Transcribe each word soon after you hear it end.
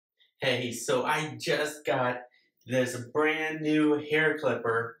Hey, so I just got this brand new hair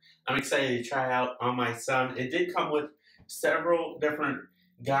clipper. I'm excited to try out on my son. It did come with several different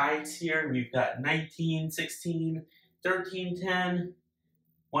guides here. We've got 19, 16, 13, 10,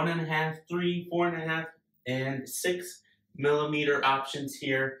 1.5, 3, 4.5, and 6 millimeter options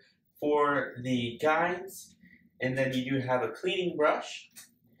here for the guides. And then you do have a cleaning brush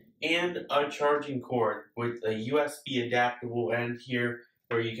and a charging cord with a USB adaptable end here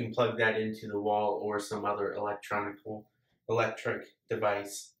where you can plug that into the wall or some other electric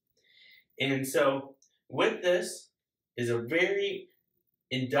device. And so with this is a very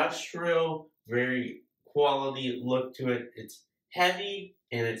industrial, very quality look to it. It's heavy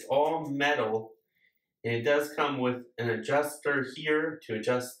and it's all metal. And it does come with an adjuster here to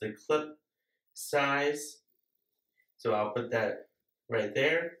adjust the clip size. So I'll put that right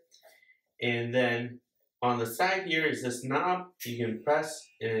there. And then on the side here is this knob. You can press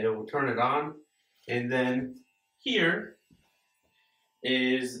and it will turn it on. And then here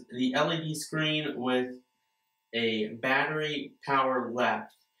is the LED screen with a battery power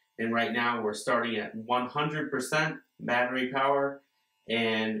left. And right now we're starting at 100% battery power.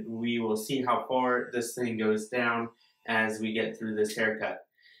 And we will see how far this thing goes down as we get through this haircut.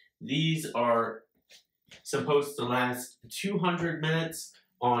 These are supposed to last 200 minutes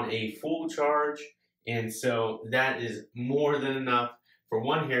on a full charge, and so that is more than enough for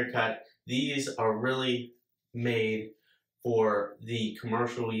one haircut. These are really made for the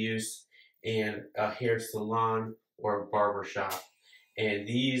commercial use and a hair salon or a barber shop, and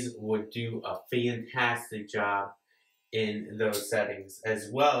these would do a fantastic job in those settings as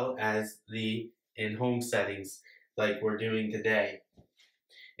well as the in-home settings like we're doing today.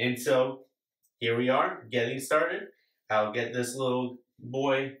 And so here we are getting started. I'll get this little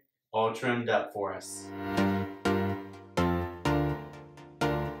boy all trimmed up for us.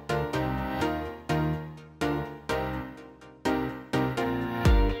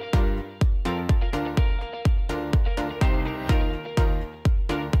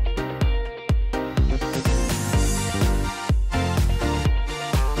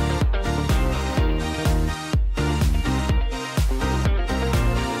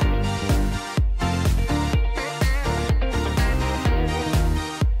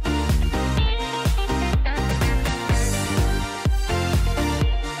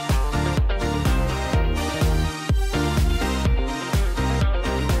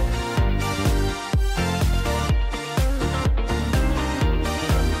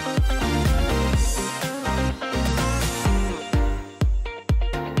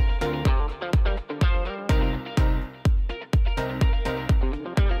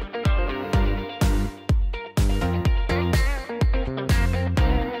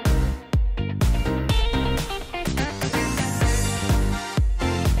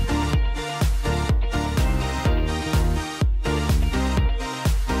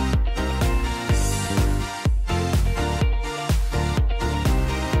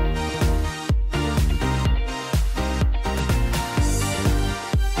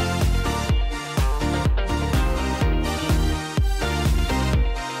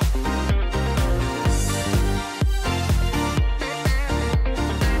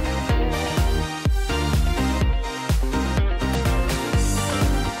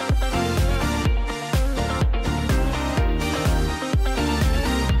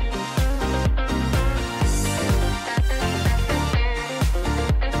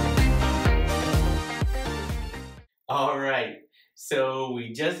 Alright, so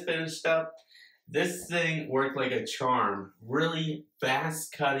we just finished up. This thing worked like a charm. Really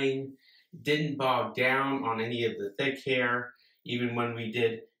fast cutting, didn't bog down on any of the thick hair, even when we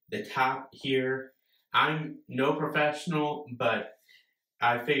did the top here. I'm no professional, but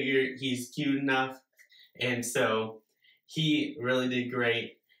I figured he's cute enough, and so he really did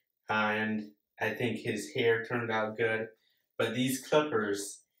great, and I think his hair turned out good. But these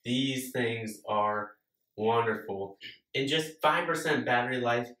clippers, these things are wonderful. In just 5% battery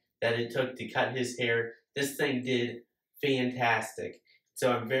life that it took to cut his hair, this thing did fantastic.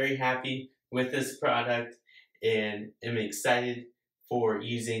 So I'm very happy with this product and am excited for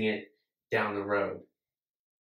using it down the road.